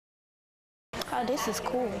Oh, this is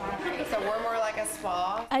cool. So we're more like a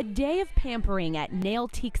spa. A day of pampering at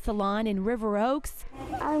Nailtique Salon in River Oaks.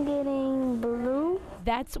 I'm getting blue.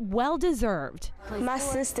 That's well-deserved. My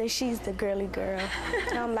sister, she's the girly girl.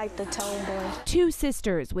 I'm like the tomboy. Two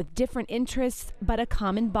sisters with different interests, but a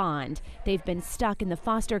common bond. They've been stuck in the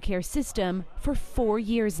foster care system for 4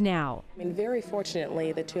 years now. I mean, very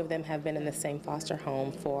fortunately, the two of them have been in the same foster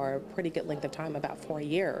home for a pretty good length of time, about 4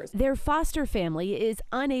 years. Their foster family is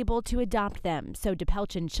unable to adopt them, so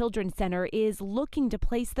Depelchin Children's Center is looking to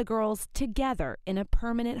place the girls together in a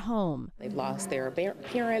permanent home. They've lost their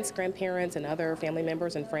parents, grandparents, and other family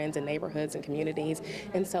members and friends in neighborhoods and communities,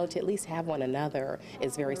 and so to at least have one another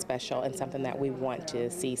is very special and something that we want to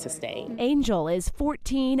see sustained. Anjel is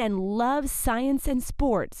 14 and loves science and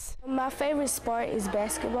sports. My favorite sport is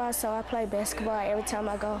basketball, so I play basketball every time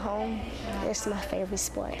I go home. It's my favorite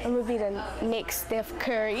sport. I'm gonna be the next Steph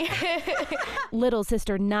Curry. Little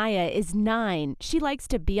sister Nyea is 9. She likes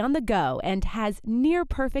to be on the go and has near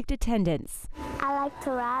perfect attendance. I like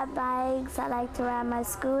to ride bikes, I like to ride my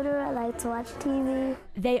scooter, I like to watch TV.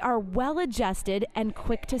 They are well adjusted and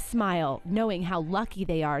quick to smile, knowing how lucky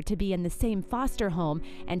they are to be in the same foster home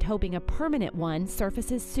and hoping a permanent one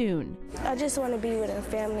surfaces soon. I just want to be with a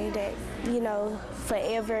family that,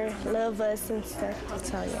 forever love us and stuff.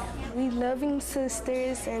 So yeah, we loving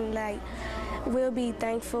sisters, and we'll be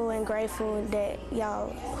thankful and grateful that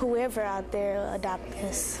y'all, whoever out there, adopt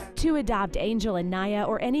us. To adopt Anjel and Nyea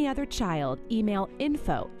or any other child, email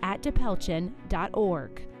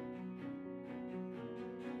info@depelchin.org.